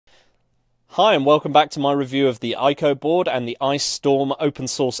Hi and welcome back to my review of the icoboard and the Ice Storm open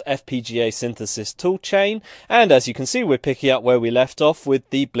source FPGA synthesis toolchain, and as you can see we're picking up where we left off with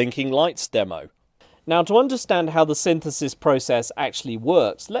the blinking lights demo. Now, to understand how the synthesis process actually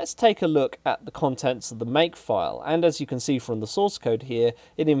works, let's take a look at the contents of the makefile, and as you can see from the source code here,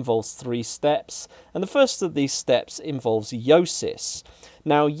 it involves 3 steps, and the first of these steps involves IOSIS.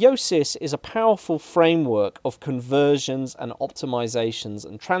 Now, IOSIS is a powerful framework of conversions and optimizations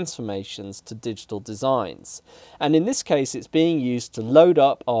and transformations to digital designs. And in this case, it's being used to load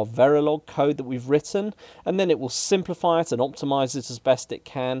up our Verilog code that we've written, and then it will simplify it and optimize it as best it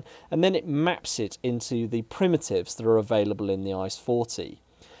can, and then it maps it into the primitives that are available in the ICE40.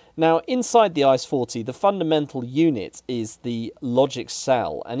 Now, inside the ICE40, the fundamental unit is the logic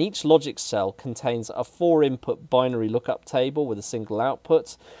cell, and each logic cell contains a 4-input binary lookup table with a single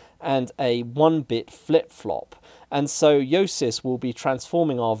output and a 1-bit flip-flop. And so IOSIS will be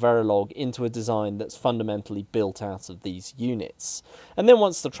transforming our Verilog into a design that's fundamentally built out of these units. And then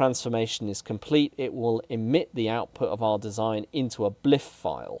once the transformation is complete, it will emit the output of our design into a BLIF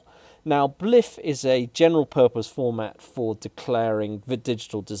file. Now, BLIF is a general purpose format for declaring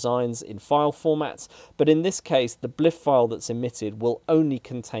digital designs in file formats, but in this case the BLIF file that's emitted will only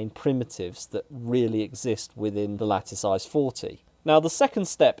contain primitives that really exist within the lattice ICE40. Now, the second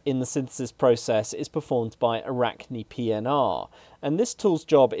step in the synthesis process is performed by Arachne PNR, and this tool's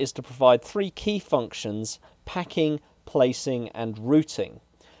job is to provide 3 key functions: packing, placing and routing.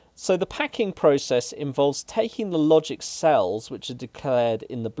 So the packing process involves taking the logic cells which are declared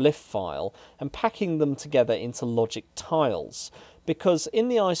in the BLIF file and packing them together into logic tiles, because in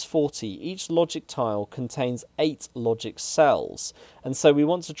the ICE40 each logic tile contains 8 logic cells, and so we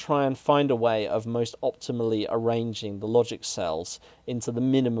want to try and find a way of most optimally arranging the logic cells into the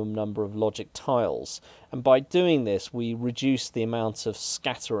minimum number of logic tiles, and by doing this we reduce the amount of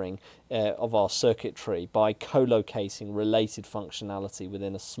scattering of our circuitry by co-locating related functionality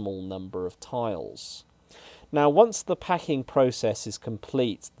within a small number of tiles. Now, once the packing process is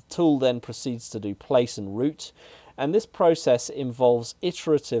complete, the tool then proceeds to do place and route, and this process involves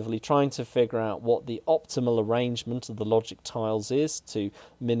iteratively trying to figure out what the optimal arrangement of the logic tiles is to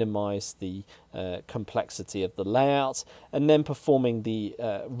minimize the complexity of the layout, and then performing the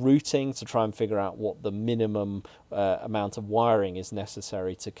routing to try and figure out what the minimum amount of wiring is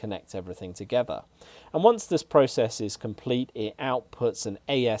necessary to connect everything together. And once this process is complete, it outputs an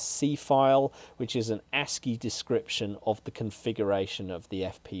ASC file, which is an ASCII description of the configuration of the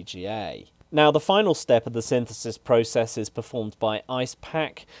FPGA. Now, the final step of the synthesis process is performed by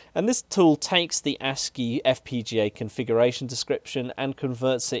IcePack, and this tool takes the ASCII FPGA configuration description and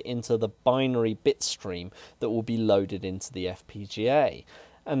converts it into the binary bit stream that will be loaded into the FPGA.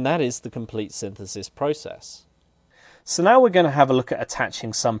 And that is the complete synthesis process. So now we're going to have a look at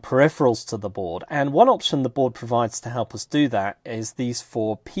attaching some peripherals to the board, and one option the board provides to help us do that is these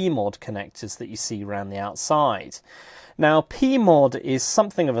 4 PMOD connectors that you see around the outside. Now, PMOD is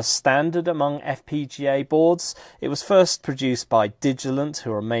something of a standard among FPGA boards. It was first produced by Digilent,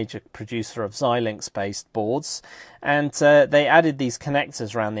 who are a major producer of Xilinx-based boards, and they added these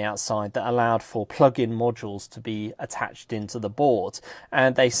connectors around the outside that allowed for plug-in modules to be attached into the board,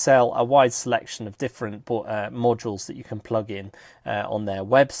 and they sell a wide selection of different modules that you can plug in on their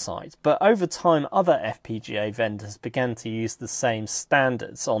website. But over time, other FPGA vendors began to use the same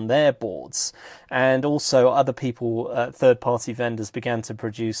standards on their boards, and also other people, third-party vendors, began to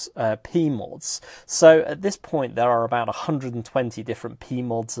produce PMODs. So at this point there are about 120 different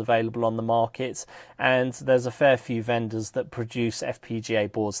PMODs available on the market, and there's a fair few vendors that produce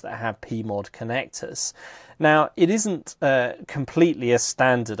FPGA boards that have PMOD connectors. Now, it isn't completely a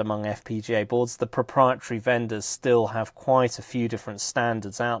standard among FPGA boards. The proprietary vendors still have quite a few different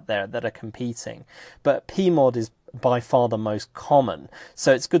standards out there that are competing, but PMOD is by far the most common,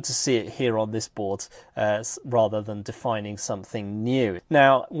 so it's good to see it here on this board rather than defining something new.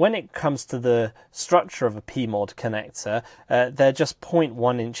 Now, when it comes to the structure of a PMOD connector, they're just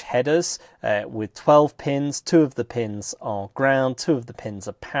 0.1-inch headers with 12 pins. 2 of the pins are ground, 2 of the pins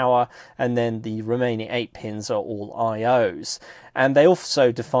are power, and then the remaining 8 pins are all IOs. And they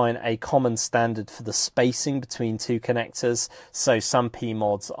also define a common standard for the spacing between 2 connectors. So some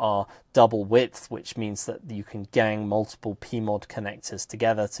PMODs are double width, which means that you can gang multiple PMOD connectors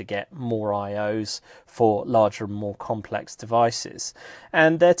together to get more IOs for larger and more complex devices.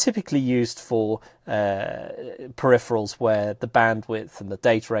 And they're typically used for peripherals where the bandwidth and the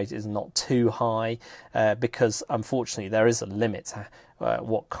data rate is not too high, because unfortunately there is a limit to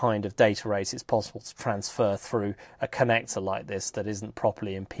what kind of data rate it's possible to transfer through a connector like this that isn't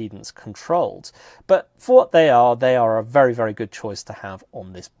properly impedance controlled. But for what they are a very, very good choice to have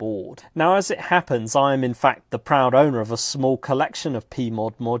on this board. Now, as it happens, I am in fact the proud owner of a small collection of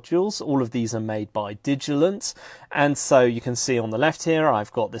PMOD modules. All of these are made by Digilant, and so you can see on the left here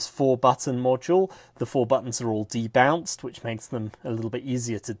I've got this 4-button module. The 4 buttons are all debounced, which makes them a little bit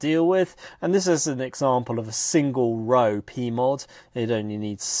easier to deal with, and this is an example of a single row PMOD. It only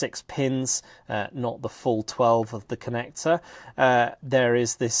needs 6 pins, not the full 12 of the connector. There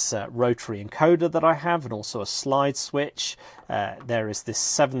is this rotary encoder that I have, and also a slide switch. There is this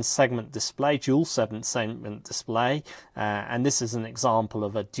 7-segment display, dual 7-segment display, and this is an example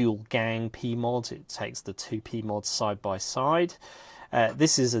of a dual gang PMOD. It takes the 2 PMODs side by side.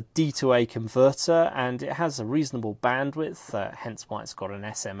 This is a D to A converter, and it has a reasonable bandwidth, hence why it's got an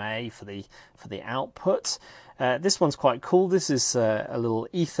SMA for the output. This one's quite cool. This is a little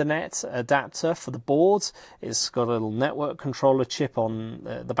Ethernet adapter for the board. It's got a little network controller chip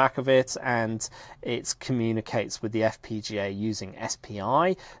on the back of it, and it communicates with the FPGA using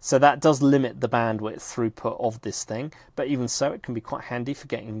SPI. So that does limit the bandwidth throughput of this thing, but even so, it can be quite handy for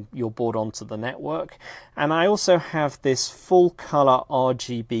getting your board onto the network. And I also have this full color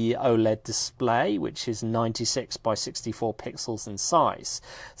RGB OLED display, which is 96 by 64 pixels in size.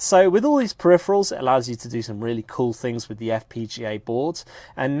 So with all these peripherals, it allows you to do some really cool things with the FPGA boards.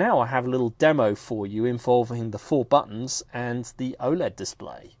 And now I have a little demo for you involving the 4 buttons and the OLED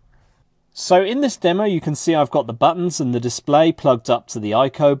display. So in this demo, you can see I've got the buttons and the display plugged up to the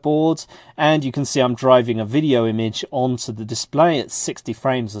icoboard, and you can see I'm driving a video image onto the display at 60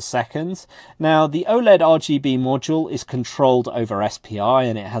 frames a second. Now, the OLED RGB module is controlled over SPI,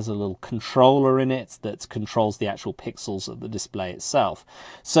 and it has a little controller in it that controls the actual pixels of the display itself.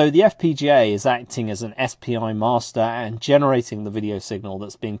 So the FPGA is acting as an SPI master and generating the video signal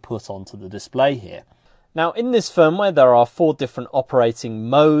that's being put onto the display here. Now, in this firmware, there are 4 different operating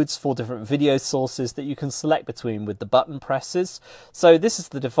modes, 4 different video sources that you can select between with the button presses. So this is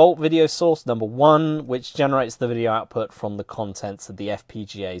the default video source, number 1, which generates the video output from the contents of the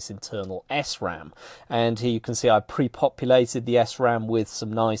FPGA's internal SRAM. And here you can see I pre-populated the SRAM with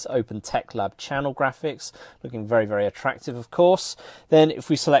some nice Open Tech Lab channel graphics, looking very, very attractive, of course. Then if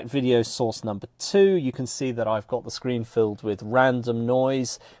we select video source number 2, you can see that I've got the screen filled with random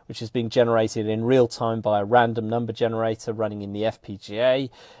noise, which is being generated in real time by a random number generator running in the FPGA,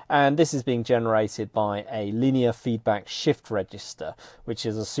 and this is being generated by a linear feedback shift register, which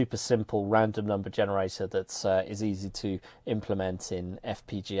is a super simple random number generator that is easy to implement in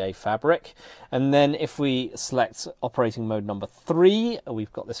FPGA fabric. And then if we select operating mode number 3,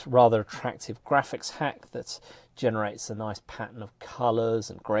 we've got this rather attractive graphics hack that generates a nice pattern of colors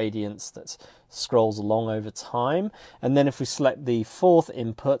and gradients that scrolls along over time. And then if we select the 4th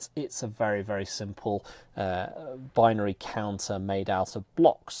input, it's a very, very simple binary counter made out of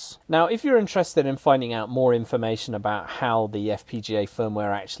blocks. Now, if you're interested in finding out more information about how the FPGA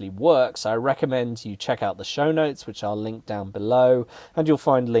firmware actually works, I recommend you check out the show notes, which I'll link down below, and you'll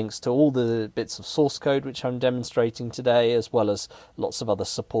find links to all the bits of source code which I'm demonstrating today, as well as lots of other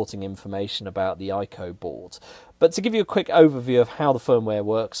supporting information about the icoboard. But to give you a quick overview of how the firmware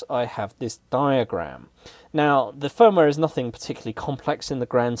works, I have this diagram. Now, the firmware is nothing particularly complex in the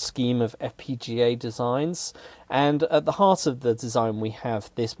grand scheme of FPGA designs, and at the heart of the design we have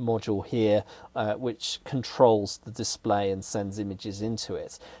this module here which controls the display and sends images into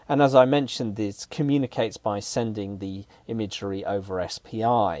it. And as I mentioned, this communicates by sending the imagery over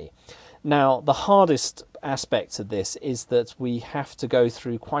SPI. Now, the hardest aspect of this is that we have to go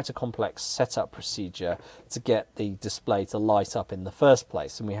through quite a complex setup procedure to get the display to light up in the first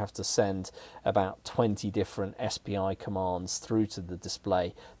place, and we have to send about 20 different SPI commands through to the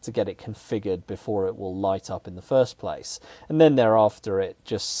display to get it configured before it will light up in the first place. And then thereafter it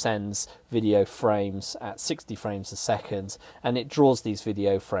just sends video frames at 60 frames a second, and it draws these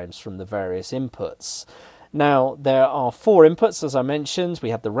video frames from the various inputs. Now, there are 4 inputs, as I mentioned.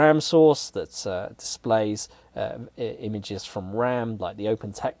 We have the RAM source that displays images from RAM, like the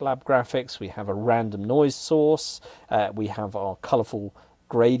Open Tech Lab graphics. We have a random noise source. We have our colorful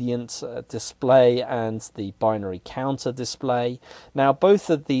gradient display and the binary counter display. Now, both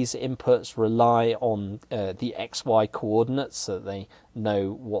of these inputs rely on the XY coordinates, so they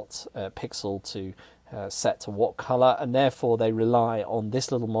know what pixel to set to what color, and therefore they rely on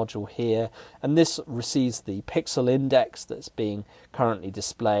this little module here, and this receives the pixel index that's being currently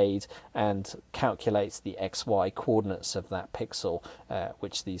displayed and calculates the XY coordinates of that pixel,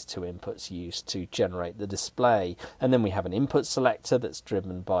 which these two inputs use to generate the display. And then we have an input selector that's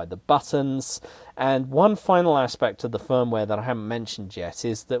driven by the buttons. And one final aspect of the firmware that I haven't mentioned yet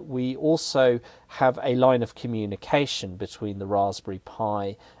is that we also have a line of communication between the Raspberry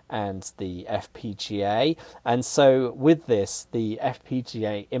Pi and the FPGA, and so with this the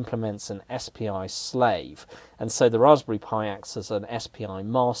FPGA implements an SPI slave, and so the Raspberry Pi acts as an SPI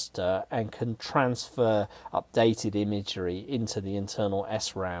master and can transfer updated imagery into the internal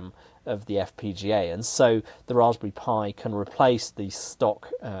SRAM of the FPGA, and so the Raspberry Pi can replace the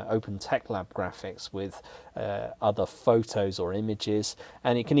stock OpenTechLab graphics with other photos or images,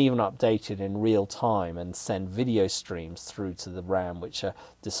 and it can even update it in real time and send video streams through to the RAM, which are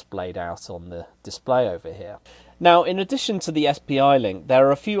displayed out on the display over here. Now, in addition to the SPI link, there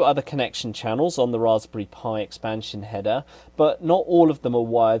are a few other connection channels on the Raspberry Pi expansion header, but not all of them are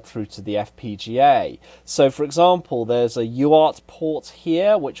wired through to the FPGA. So, for example, there's a UART port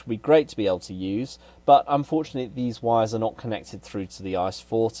here, which would be great to be able to use, but unfortunately these wires are not connected through to the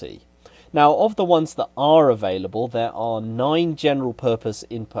ICE40. Now, of the ones that are available, there are 9 general purpose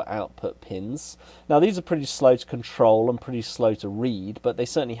input-output pins. Now, these are pretty slow to control and pretty slow to read, but they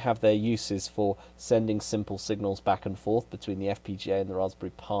certainly have their uses for sending simple signals back and forth between the FPGA and the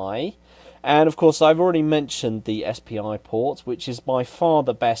Raspberry Pi. And of course, I've already mentioned the SPI port, which is by far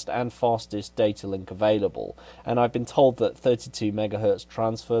the best and fastest data link available. And I've been told that 32 MHz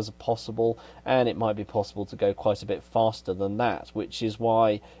transfers are possible, and it might be possible to go quite a bit faster than that, which is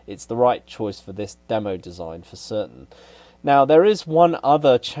why it's the right choice for this demo design for certain. Now, there is one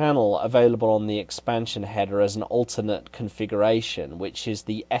other channel available on the expansion header as an alternate configuration, which is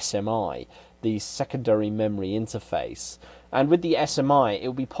the SMI, the secondary memory interface. And with the SMI, it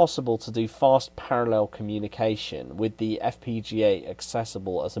will be possible to do fast parallel communication with the FPGA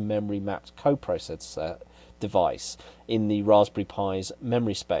accessible as a memory mapped coprocessor device in the Raspberry Pi's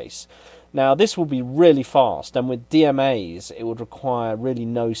memory space. Now, this will be really fast, and with DMAs it would require really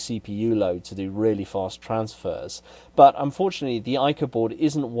no CPU load to do really fast transfers, but unfortunately the icoboard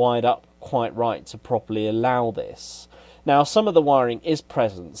isn't wired up quite right to properly allow this. Now, some of the wiring is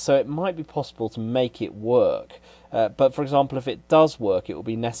present, so it might be possible to make it work, but for example, if it does work, it will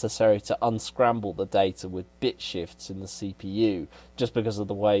be necessary to unscramble the data with bit shifts in the CPU, just because of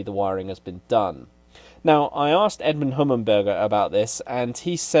the way the wiring has been done. Now, I asked Edmund Hummenberger about this, and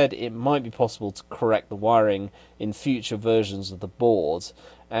he said it might be possible to correct the wiring in future versions of the board,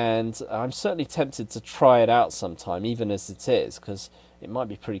 and I'm certainly tempted to try it out sometime, even as it is, because it might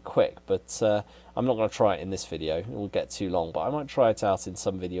be pretty quick, but I'm not going to try it in this video. It will get too long, but I might try it out in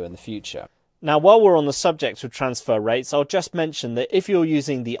some video in the future. Now, while we're on the subject of transfer rates, I'll just mention that if you're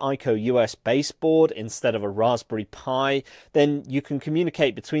using the iCo US baseboard instead of a Raspberry Pi, then you can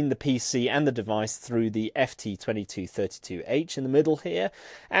communicate between the PC and the device through the FT2232H in the middle here,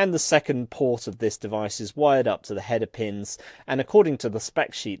 and the second port of this device is wired up to the header pins, and according to the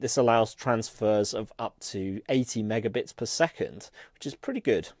spec sheet, this allows transfers of up to 80 megabits per second, which is pretty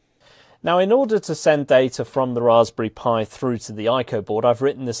good. Now, in order to send data from the Raspberry Pi through to the icoboard, I've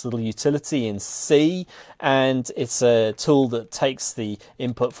written this little utility in C, and it's a tool that takes the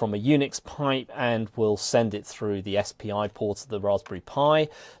input from a Unix pipe and will send it through the SPI port of the Raspberry Pi.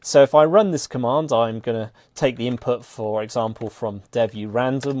 So if I run this command, I'm going to take the input, for example, from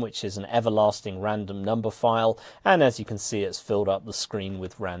dev_urandom, which is an everlasting random number file, and as you can see, it's filled up the screen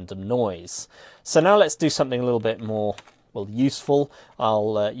with random noise. So now let's do something a little bit more useful.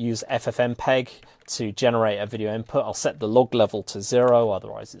 I'll use FFmpeg to generate a video input. I'll set the log level to 0,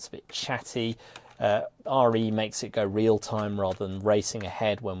 otherwise it's a bit chatty. RE makes it go real time rather than racing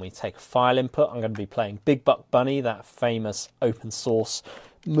ahead when we take a file input. I'm going to be playing Big Buck Bunny, that famous open source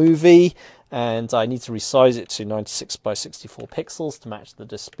movie, and I need to resize it to 96 by 64 pixels to match the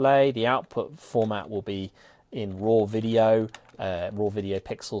display. The output format will be in raw video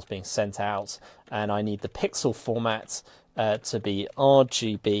pixels being sent out, and I need the pixel format to be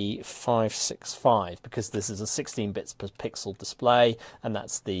RGB 565 because this is a 16 bits per pixel display, and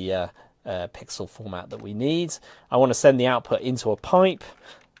that's the pixel format that we need. I want to send the output into a pipe,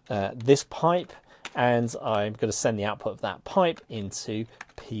 this pipe, and I'm going to send the output of that pipe into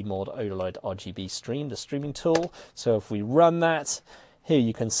pmod OLED RGB stream, the streaming tool. So if we run that, here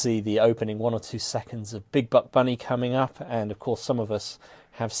you can see the opening 1 or 2 seconds of Big Buck Bunny coming up, and of course some of us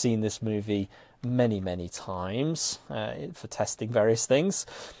have seen this movie many times for testing various things.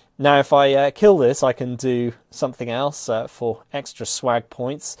 Now if I kill this, I can do something else for extra swag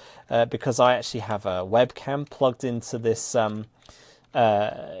points, because I actually have a webcam plugged into this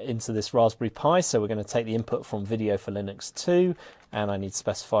Raspberry Pi. So we're going to take the input from Video for Linux 2, and I need to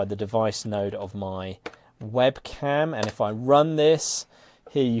specify the device node of my webcam. And if I run this,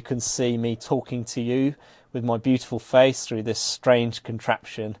 here you can see me talking to you with my beautiful face through this strange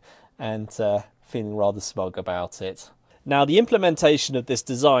contraption, and feeling rather smug about it. Now, the implementation of this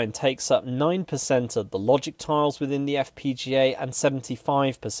design takes up 9% of the logic tiles within the FPGA and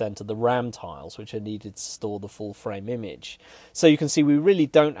 75% of the RAM tiles, which are needed to store the full frame image. So you can see we really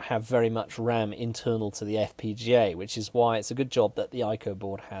don't have very much RAM internal to the FPGA, which is why it's a good job that the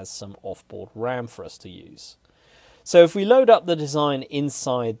icoboard has some off-board RAM for us to use. So if we load up the design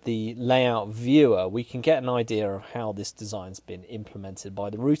inside the layout viewer, we can get an idea of how this design's been implemented by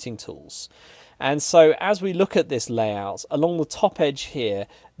the routing tools. And so as we look at this layout, along the top edge here,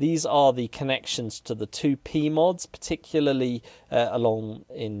 these are the connections to the two P mods, particularly along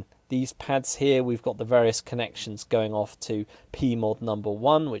in these pads here. We've got the various connections going off to P mod number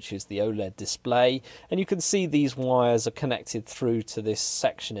 1, which is the OLED display. And you can see these wires are connected through to this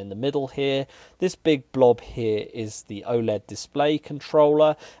section in the middle here. This big blob here is the OLED display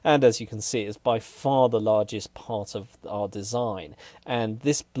controller. And as you can see, it's by far the largest part of our design. And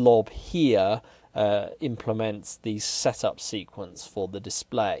this blob here implements the setup sequence for the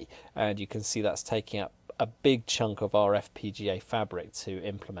display. And you can see that's taking up a big chunk of our FPGA fabric to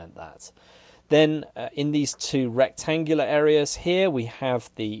implement that. Then in these two rectangular areas here, we have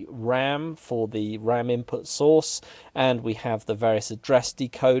the RAM for the RAM input source, and we have the various address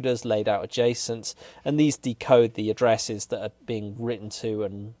decoders laid out adjacent, and these decode the addresses that are being written to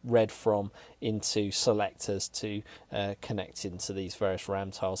and read from into selectors to connect into these various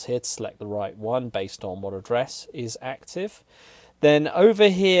RAM tiles here to select the right one based on what address is active. Then over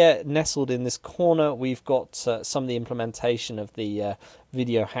here, nestled in this corner, we've got some of the implementation of the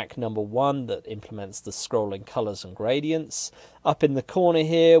video hack number 1 that implements the scrolling colors and gradients. Up in the corner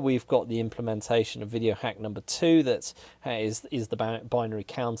here, we've got the implementation of video hack number 2 that is the binary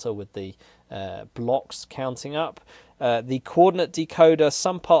counter with the blocks counting up. The coordinate decoder,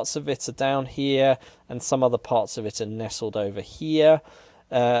 some parts of it are down here and some other parts of it are nestled over here.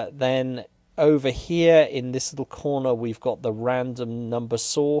 Then over here in this little corner, we've got the random number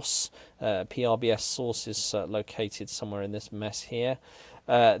source. PRBS source is located somewhere in this mess here.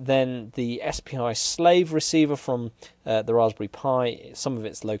 Then the SPI slave receiver from the Raspberry Pi, some of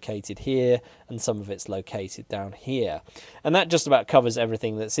it's located here and some of it's located down here. And that just about covers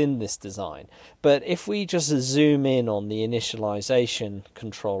everything that's in this design. But if we just zoom in on the initialization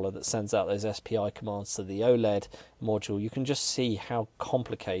controller that sends out those SPI commands to the OLED module, you can just see how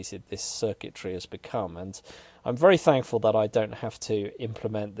complicated this circuitry has become. And I'm very thankful that I don't have to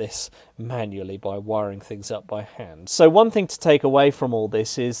implement this manually by wiring things up by hand. So one thing to take away from all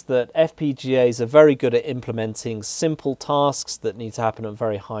this is that FPGAs are very good at implementing simple tasks that need to happen at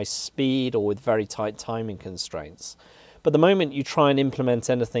very high speed or with very tight timing constraints. But the moment you try and implement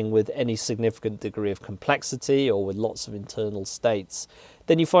anything with any significant degree of complexity or with lots of internal states,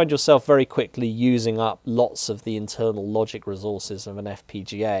 then you find yourself very quickly using up lots of the internal logic resources of an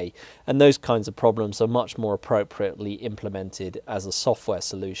FPGA, and those kinds of problems are much more appropriately implemented as a software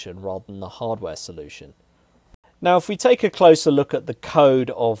solution rather than a hardware solution. Now, if we take a closer look at the code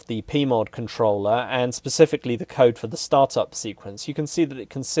of the PMOD controller, and specifically the code for the startup sequence, you can see that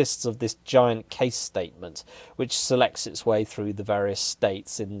it consists of this giant case statement, which selects its way through the various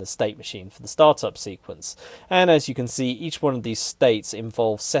states in the state machine for the startup sequence. And as you can see, each one of these states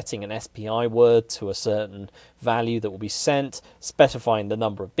involves setting an SPI word to a certain value that will be sent, specifying the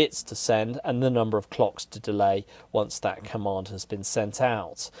number of bits to send and the number of clocks to delay once that command has been sent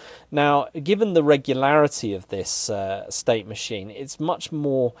out. Now, given the regularity of this state machine, it'd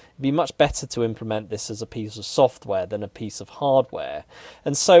be much better to implement this as a piece of software than a piece of hardware.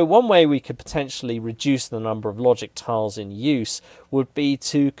 And so one way we could potentially reduce the number of logic tiles in use would be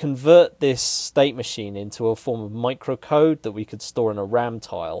to convert this state machine into a form of microcode that we could store in a RAM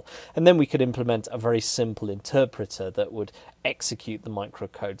tile, and then we could implement a very simple interpreter that would execute the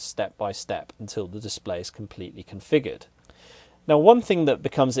microcode step by step until the display is completely configured. Now, one thing that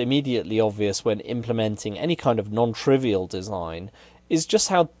becomes immediately obvious when implementing any kind of non-trivial design is just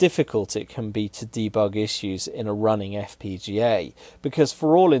how difficult it can be to debug issues in a running FPGA, because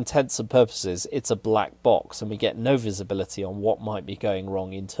for all intents and purposes it's a black box and we get no visibility on what might be going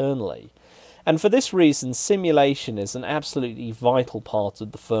wrong internally. And for this reason, simulation is an absolutely vital part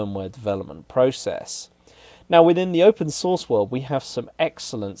of the firmware development process. Now, within the open source world, we have some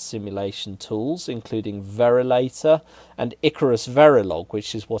excellent simulation tools, including Verilator and Icarus Verilog,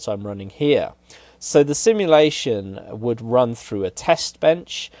 which is what I'm running here. So the simulation would run through a test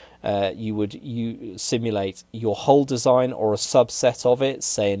bench. You simulate your whole design or a subset of it,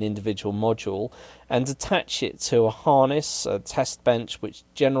 say an individual module, and attach it to a harness, a test bench, which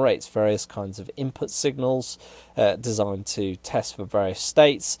generates various kinds of input signals designed to test for various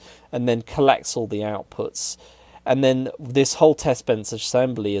states, and then collects all the outputs. And then this whole test bench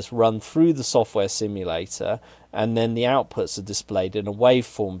assembly is run through the software simulator, and then the outputs are displayed in a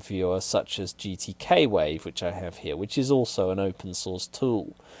waveform viewer such as UMDcnwZA2YE, which I have here, which is also an open source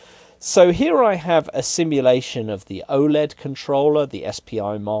tool. So here I have a simulation of the OLED controller, the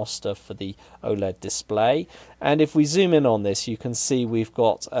SPI master for the OLED display. And if we zoom in on this, you can see we've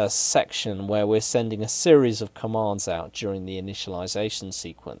got a section where we're sending a series of commands out during the initialization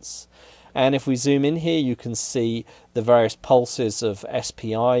sequence. And if we zoom in here, you can see the various pulses of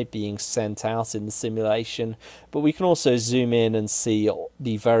SPI being sent out in the simulation, but we can also zoom in and see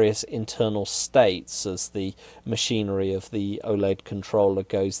the various internal states as the machinery of the OLED controller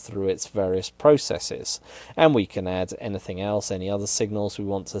goes through its various processes. And we can add anything else, any other signals we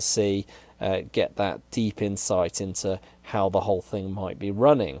want to see, get that deep insight into how the whole thing might be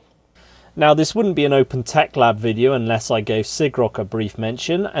running. Now, this wouldn't be an Open Tech Lab video unless I gave SIGROC a brief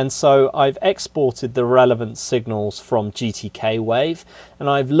mention, and so I've exported the relevant signals from GTK-Wave, and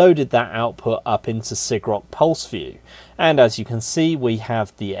I've loaded that output up into SIGROC Pulse View. And as you can see, we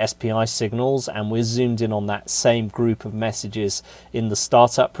have the SPI signals, and we're zoomed in on that same group of messages in the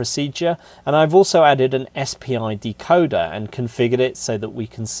startup procedure. And I've also added an SPI decoder and configured it so that we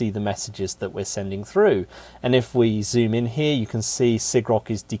can see the messages that we're sending through. And if we zoom in here, you can see SIGROC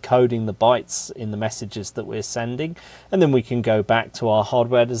is decoding the bytes in the messages that we're sending. And then we can go back to our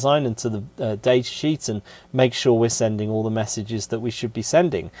hardware design and to the data sheet and make sure we're sending all the messages that we should be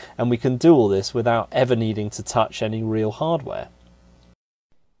sending. And we can do all this without ever needing to touch any real hardware.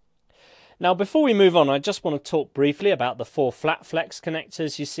 Now, before we move on, I just want to talk briefly about the 4 flat flex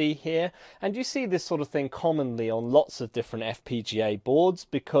connectors you see here. And you see this sort of thing commonly on lots of different FPGA boards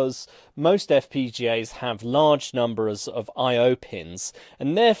because most FPGAs have large numbers of I/O pins,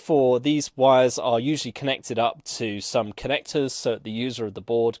 and therefore these wires are usually connected up to some connectors so that the user of the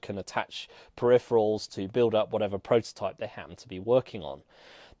board can attach peripherals to build up whatever prototype they happen to be working on.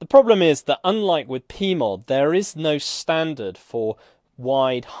 The problem is that unlike with PMOD, there is no standard for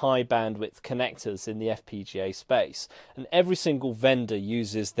wide high bandwidth connectors in the FPGA space, and every single vendor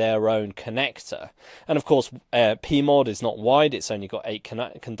uses their own connector. And of course PMOD is not wide, it's only got 8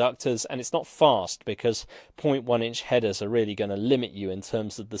 conductors, and it's not fast because 0.1 inch headers are really going to limit you in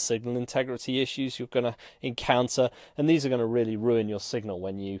terms of the signal integrity issues you're going to encounter, and these are going to really ruin your signal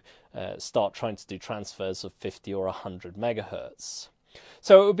when you start trying to do transfers of 50 or 100 megahertz.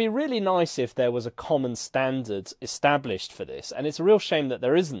 So it would be really nice if there was a common standard established for this, and it's a real shame that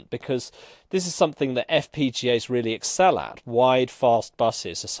there isn't, because this is something that FPGAs really excel at. Wide, fast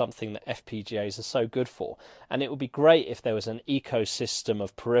buses are something that FPGAs are so good for, and it would be great if there was an ecosystem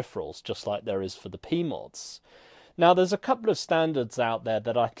of peripherals just like there is for the PMODs. Now, there's a couple of standards out there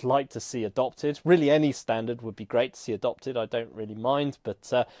that I'd like to see adopted. Really, any standard would be great to see adopted. I don't really mind, but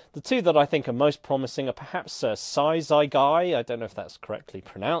the 2 that I think are most promising are perhaps ʻSiːःʻGAI. I don't know if that's correctly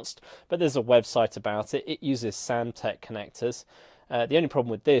pronounced, but there's a website about it. It uses Samtec connectors. The only problem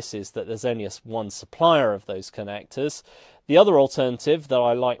with this is that there's only one supplier of those connectors. The other alternative that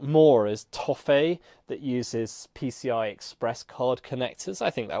I like more is ʻToffee, that uses PCI Express card connectors. I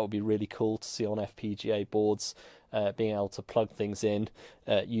think that would be really cool to see on FPGA boards, being able to plug things in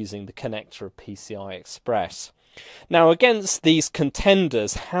using the connector of PCI Express. Now, against these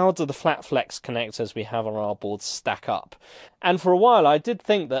contenders, how do the flat flex connectors we have on our boards stack up? And for a while I did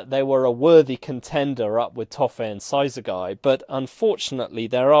think that they were a worthy contender up with ʻToffee and ʻSiːःʻGAI, but unfortunately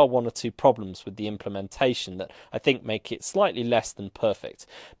there are 1 or 2 problems with the implementation that I think make it slightly less than perfect.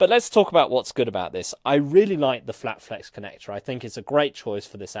 But let's talk about what's good about this. I really like the flat flex connector. I think it's a great choice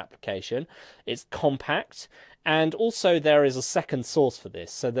for this application. It's compact, and also there is a second source for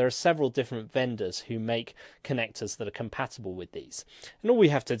this, so there are several different vendors who make connectors that are compatible with these. And all we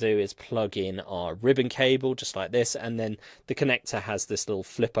have to do is plug in our ribbon cable just like this, and then the connector has this little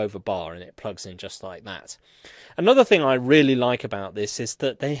flip over bar and it plugs in just like that. Another thing I really like about this is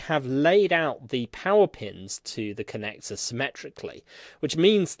that they have laid out the power pins to the connector symmetrically, which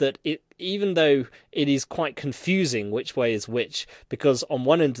means that even though it is quite confusing which way is which, because on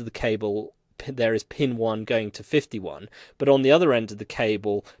one end of the cable there is pin 1 going to 51, but on the other end of the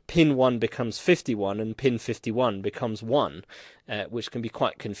cable, pin 1 becomes 51 and pin 51 becomes 1, which can be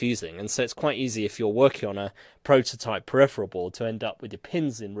quite confusing. And so it's quite easy if you're working on a prototype peripheral board to end up with your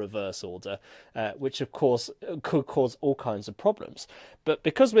pins in reverse order, which of course could cause all kinds of problems. But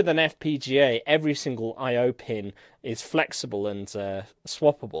because with an FPGA every single I/O pin is flexible and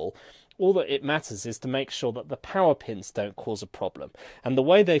swappable, all that it matters is to make sure that the power pins don't cause a problem. And the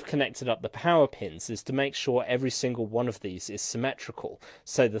way they've connected up the power pins is to make sure every single one of these is symmetrical.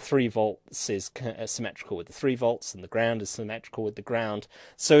 So the 3 volts is symmetrical with the 3 volts and the ground is symmetrical with the ground.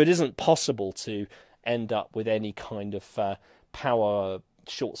 So it isn't possible to end up with any kind of power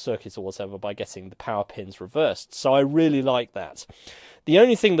short circuits or whatever by getting the power pins reversed. So I really like that. The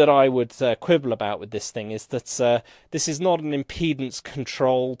only thing that I would quibble about with this thing is that this is not an impedance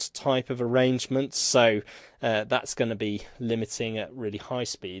controlled type of arrangement, so that's going to be limiting at really high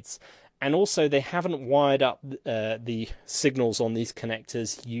speeds. And also they haven't wired up the signals on these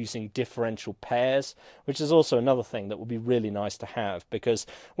connectors using differential pairs, which is also another thing that would be really nice to have, because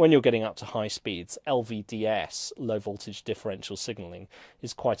when you're getting up to high speeds, LVDS, low voltage differential signaling,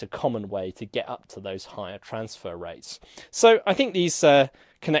 is quite a common way to get up to those higher transfer rates. So I think these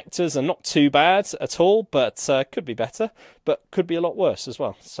connectors are not too bad at all, but could be better, but could be a lot worse as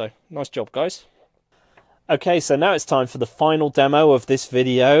well. So nice job, guys. Okay, so now it's time for the final demo of this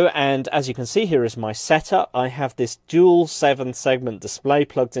video, and as you can see, here is my setup. I have this dual 7-segment display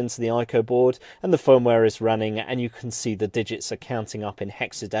plugged into the icoboard, and the firmware is running, and you can see the digits are counting up in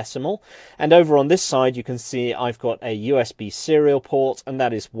hexadecimal. And over on this side, you can see I've got a USB serial port, and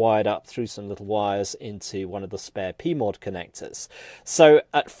that is wired up through some little wires into one of the spare PMOD connectors. So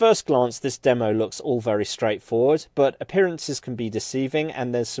at first glance, this demo looks all very straightforward, but appearances can be deceiving,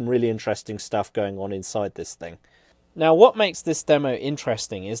 and there's some really interesting stuff going on inside this thing. Now, what makes this demo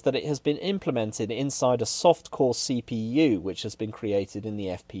interesting is that it has been implemented inside a soft-core CPU which has been created in the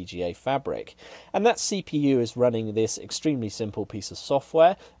FPGA fabric. And that CPU is running this extremely simple piece of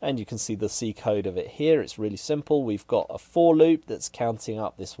software, and you can see the C code of it here. It's really simple. We've got a for loop that's counting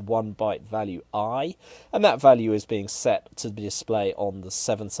up this 1-byte value I, and that value is being set to display on the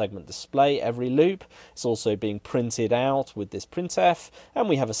 7-segment display every loop. It's also being printed out with this printf, and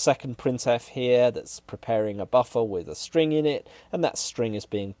we have a second printf here that's preparing a buffer with a string in it, and that string is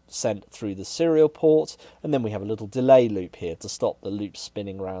being sent through the serial port, and then we have a little delay loop here to stop the loop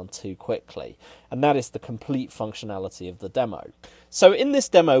spinning around too quickly. And that is the complete functionality of the demo. So in this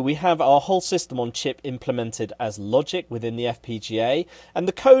demo we have our whole system on chip implemented as logic within the FPGA, and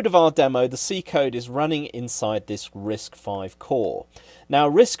the code of our demo, the C code, is running inside this RISC-V core. Now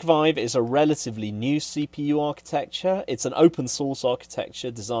RISC-V is a relatively new CPU architecture. It's an open source architecture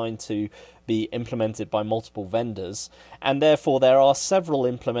designed to be implemented by multiple vendors, and therefore there are several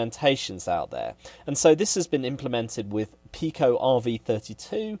implementations out there. And so this has been implemented with Pico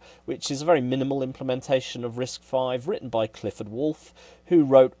RV32, which is a very minimal implementation of RISC-V written by Clifford Wolf, who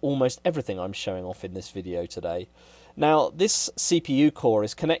wrote almost everything I'm showing off in this video today. Now, this CPU core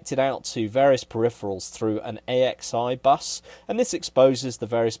is connected out to various peripherals through an AXI bus, and this exposes the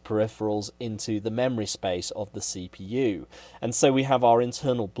various peripherals into the memory space of the CPU. And so we have our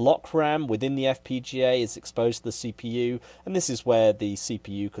internal block RAM within the FPGA is exposed to the CPU, and this is where the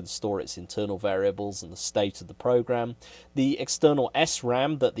CPU can store its internal variables and the state of the program. The external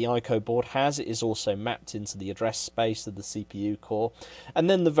SRAM that the icoboard has is also mapped into the address space of the CPU core, and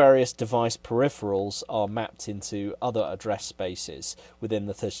then the various device peripherals are mapped into other address spaces within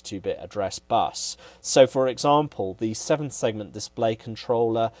the 32-bit address bus. So for example, the 7-segment display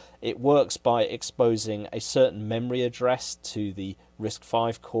controller, it works by exposing a certain memory address to the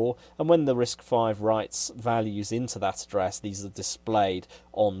RISC-V core, and when the RISC-V writes values into that address, these are displayed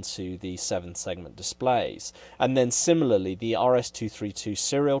onto the 7-segment displays. And then similarly, the RS-232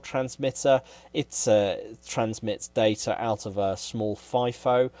 serial transmitter, it transmits data out of a small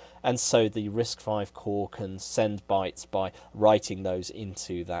FIFO, and so the RISC-V core can send bytes by writing those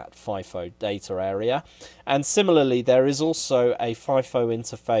into that FIFO data area. And similarly, there is also a FIFO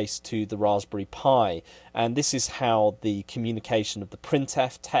interface to the Raspberry Pi, and this is how the communication of the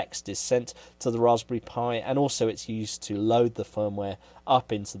printf text is sent to the Raspberry Pi, and also it's used to load the firmware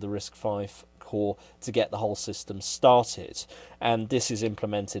up into the RISC-V core to get the whole system started. And this is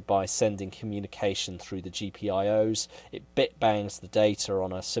implemented by sending communication through the GPIOs. It bit bangs the data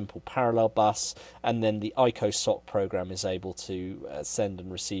on a simple parallel bus, and then the icosoc program is able to send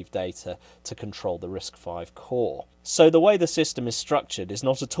and receive data to control the RISC-V core. So the way the system is structured is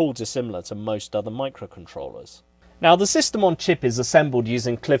not at all dissimilar to most other microcontrollers. Now, the system on chip is assembled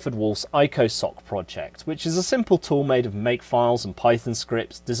using Clifford Wolf's icosoc project, which is a simple tool made of makefiles and Python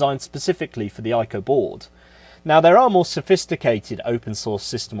scripts designed specifically for the icoboard. Now, there are more sophisticated open source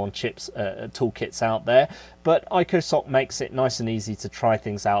system on chips toolkits out there, but icosoc makes it nice and easy to try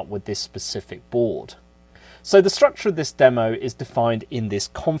things out with this specific board. So the structure of this demo is defined in this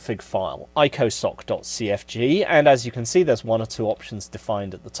config file, icosoc.cfg, and as you can see there's one or two options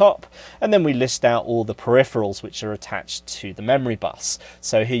defined at the top, and then we list out all the peripherals which are attached to the memory bus.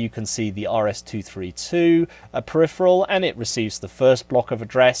 So here you can see the RS-232 peripheral, and it receives the first block of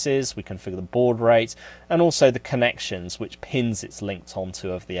addresses. We configure the baud rate, and also the connections, which pins it's linked onto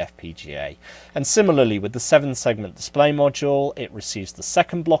of the FPGA. And similarly with the 7-segment display module, it receives the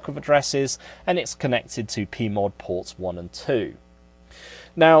second block of addresses, and it's connected to PMOD ports 1 and 2.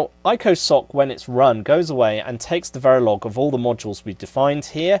 Now, icosoc, when it's run, goes away and takes the Verilog of all the modules we've defined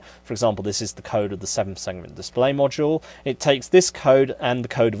here. For example, this is the code of the 7-segment display module. It takes this code and the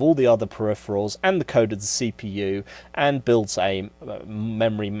code of all the other peripherals and the code of the CPU and builds a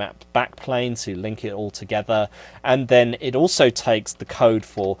memory mapped backplane to link it all together. And then it also takes the code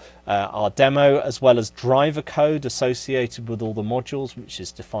for our demo, as well as driver code associated with all the modules, which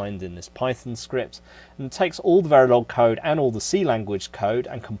is defined in this Python script, and it takes all the Verilog code and all the C language code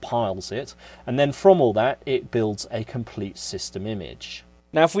and compiles it, and then from all that it builds a complete system image.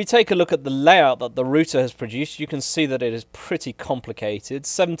 Now, if we take a look at the layout that the router has produced, you can see that it is pretty complicated.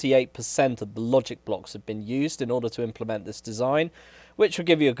 78% of the logic blocks have been used in order to implement this design, which will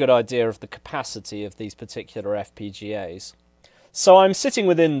give you a good idea of the capacity of these particular FPGAs. So I'm sitting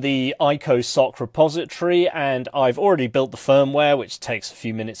within the icosoc repository, and I've already built the firmware, which takes a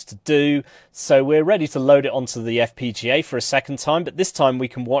few minutes to do. So we're ready to load it onto the FPGA for a second time, but this time we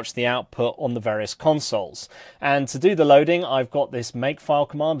can watch the output on the various consoles. And to do the loading, I've got this makefile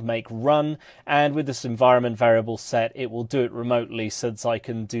command, make run, and with this environment variable set, it will do it remotely so that I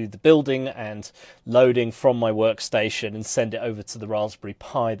can do the building and loading from my workstation and send it over to the Raspberry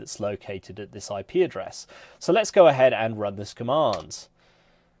Pi that's located at this IP address. So let's go ahead and run this command.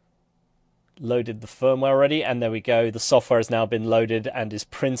 Loaded the firmware already, and there we go, the software has now been loaded and is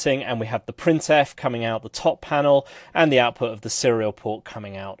printing, and we have the printf coming out the top panel and the output of the serial port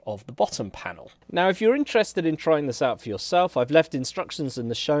coming out of the bottom panel. Now, if you're interested in trying this out for yourself, I've left instructions in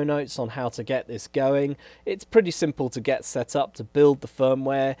the show notes on how to get this going. It's pretty simple to get set up to build the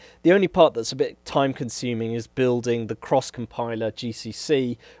firmware. The only part that's a bit time consuming is building the cross compiler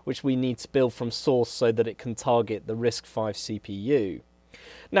GCC, which we need to build from source so that it can target the RISC-V CPU.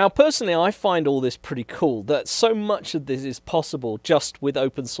 Now, personally, I find all this pretty cool, that so much of this is possible just with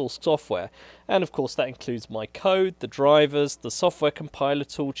open source software. And of course, that includes my code, the drivers, the software compiler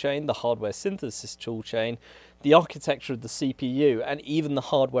toolchain, the hardware synthesis toolchain, the architecture of the CPU, and even the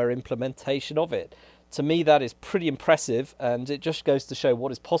hardware implementation of it. To me, that is pretty impressive, and it just goes to show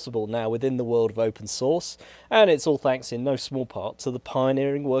what is possible now within the world of open source. And it's all thanks in no small part to the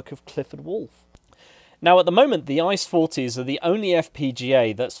pioneering work of Clifford Wolf. Now, at the moment, the ice40s are the only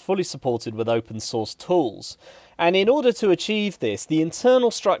FPGA that's fully supported with open source tools. And in order to achieve this, the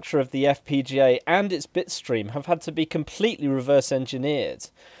internal structure of the FPGA and its bitstream have had to be completely reverse engineered.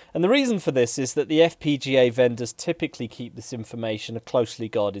 And the reason for this is that the FPGA vendors typically keep this information a closely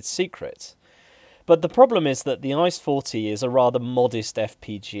guarded secret. But the problem is that the ice40 is a rather modest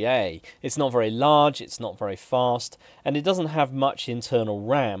FPGA. It's not very large, it's not very fast, and it doesn't have much internal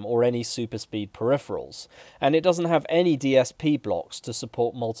RAM or any super speed peripherals. And it doesn't have any DSP blocks to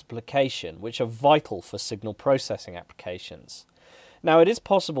support multiplication, which are vital for signal processing applications. Now, it is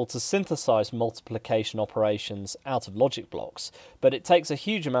possible to synthesize multiplication operations out of logic blocks, but it takes a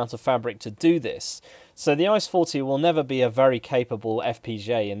huge amount of fabric to do this. So the ice40 will never be a very capable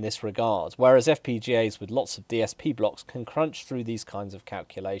FPGA in this regard, whereas FPGAs with lots of DSP blocks can crunch through these kinds of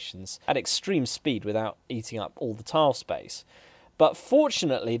calculations at extreme speed without eating up all the tile space. But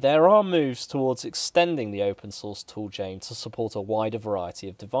fortunately, there are moves towards extending the open source toolchain to support a wider variety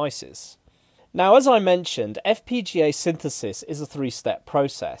of devices. Now, as I mentioned, FPGA synthesis is a three-step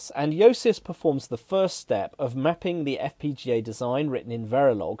process, and Yosys performs the first step of mapping the FPGA design written in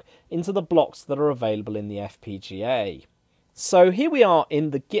Verilog into the blocks that are available in the FPGA. So here we are in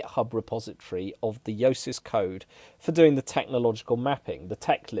the GitHub repository of the Yosys code for doing the technological mapping, the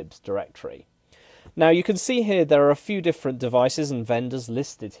techlibs directory. Now, you can see here there are a few different devices and vendors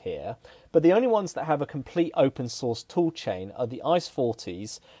listed here, but the only ones that have a complete open source toolchain are the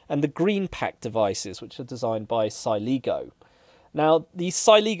ice40s and the GreenPack devices, which are designed by Silego. Now, these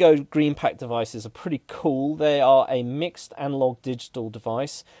SiLego GreenPack devices are pretty cool. They are a mixed analog digital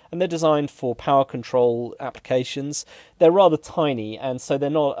device, and they're designed for power control applications. They're rather tiny, and so they're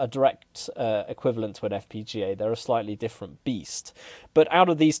not a direct equivalent to an FPGA. They're a slightly different beast. But out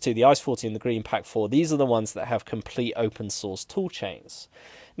of these two, the ice40 and the GreenPack 4, these are the ones that have complete open source toolchains.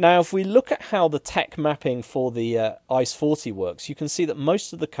 Now, if we look at how the tech mapping for the ice40 works, you can see that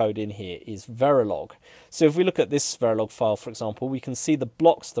most of the code in here is Verilog. So if we look at this Verilog file, for example, we can see the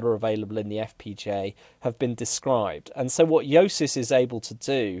blocks that are available in the FPGA have been described. And so what Yosis is able to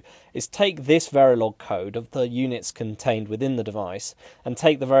do is take this Verilog code of the units contained within the device and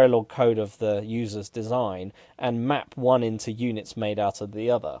take the Verilog code of the user's design and map one into units made out of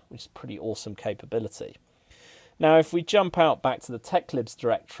the other, which is a pretty awesome capability. Now, if we jump out back to the TechLibs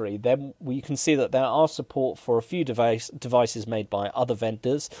directory, then we can see that there are support for a few devices made by other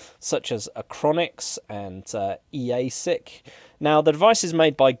vendors, such as Acronix and EASIC. Now, the devices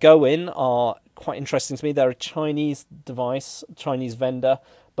made by Goin are quite interesting to me. They're a Chinese device, Chinese vendor,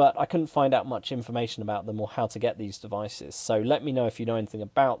 but I couldn't find out much information about them or how to get these devices. So let me know if you know anything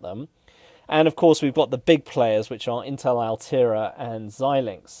about them. And of course, we've got the big players, which are Intel Altera and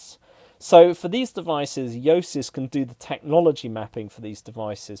Xilinx. So for these devices, Yosis can do the technology mapping for these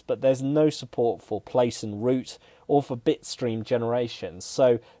devices, but there's no support for place and route or for bitstream generation.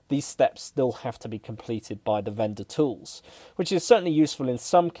 So these steps still have to be completed by the vendor tools, which is certainly useful in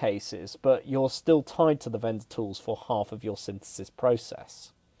some cases, but you're still tied to the vendor tools for half of your synthesis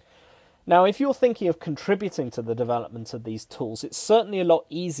process. Now, if you're thinking of contributing to the development of these tools, it's certainly a lot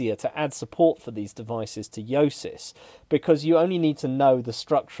easier to add support for these devices to Yosis, because you only need to know the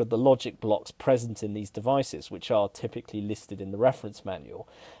structure of the logic blocks present in these devices, which are typically listed in the reference manual,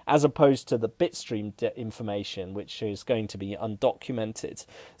 as opposed to the bitstream information, which is going to be undocumented.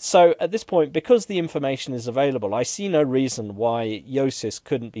 So at this point, because the information is available, I see no reason why Yosis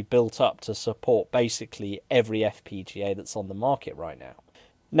couldn't be built up to support basically every FPGA that's on the market right now.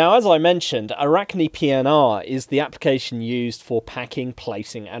 Now, as I mentioned, Arachne PNR is the application used for packing,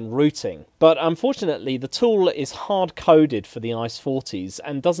 placing and routing. But unfortunately, the tool is hard-coded for the ice40s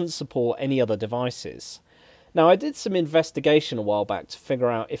and doesn't support any other devices. Now, I did some investigation a while back to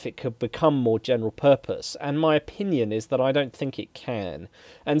figure out if it could become more general purpose, and my opinion is that I don't think it can.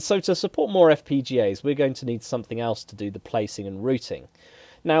 And so to support more FPGAs, we're going to need something else to do the placing and routing.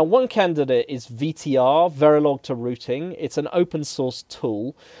 Now, one candidate is VTR, Verilog to Routing. It's an open source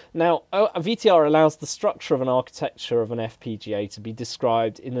tool. Now, VTR allows the structure of an architecture of an FPGA to be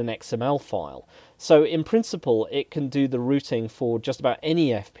described in an XML file. So in principle, it can do the routing for just about any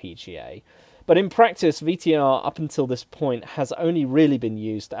FPGA. But in practice, VTR up until this point has only really been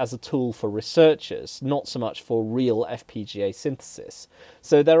used as a tool for researchers, not so much for real FPGA synthesis.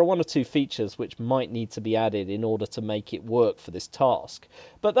 So there are one or two features which might need to be added in order to make it work for this task.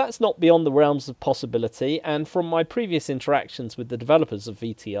 But that's not beyond the realms of possibility, and from my previous interactions with the developers of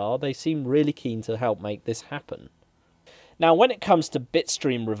VTR, they seem really keen to help make this happen. Now, when it comes to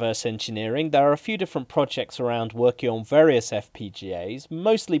bitstream reverse engineering, there are a few different projects around working on various FPGAs,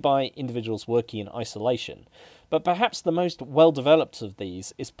 mostly by individuals working in isolation. But perhaps the most well-developed of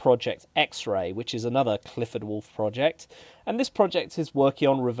these is Project X-Ray, which is another Clifford Wolf project. And this project is working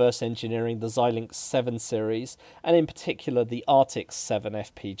on reverse engineering the Xilinx 7 series, and in particular the Artix 7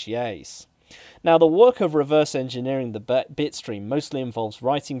 FPGAs. Now, the work of reverse engineering the bitstream mostly involves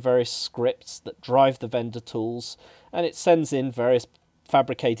writing various scripts that drive the vendor tools, and it sends in various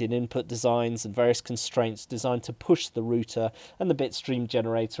fabricated input designs and various constraints designed to push the router and the bitstream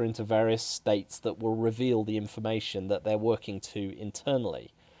generator into various states that will reveal the information that they're working to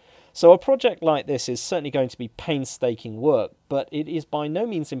internally. So a project like this is certainly going to be painstaking work, but it is by no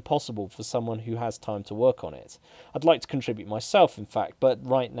means impossible for someone who has time to work on it. I'd like to contribute myself, in fact, but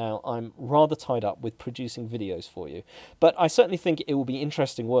right now I'm rather tied up with producing videos for you. But I certainly think it will be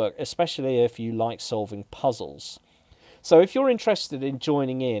interesting work, especially if you like solving puzzles. So if you're interested in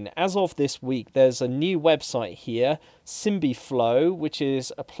joining in, as of this week, there's a new website here, SymbiFlow, which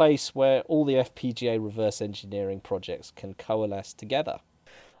is a place where all the FPGA reverse engineering projects can coalesce together.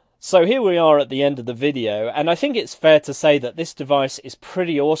 So here we are at the end of the video, and I think it's fair to say that this device is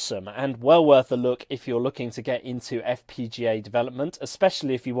pretty awesome and well worth a look if you're looking to get into FPGA development,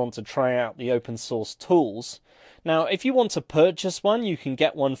 especially if you want to try out the open source tools. Now, if you want to purchase one, you can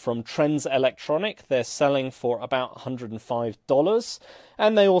get one from Trends Electronic. They're selling for about $105,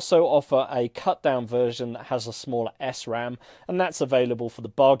 and they also offer a cut-down version that has a smaller SRAM, and that's available for the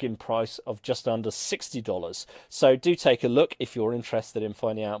bargain price of just under $60. So do take a look if you're interested in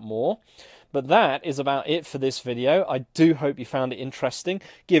finding out more. But that is about it for this video. I do hope you found it interesting.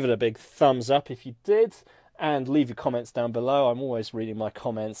 Give it a big thumbs up if you did. and leave your comments down below. I'm always reading my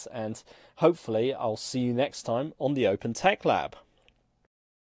comments, and hopefully I'll see you next time on the Open Tech Lab.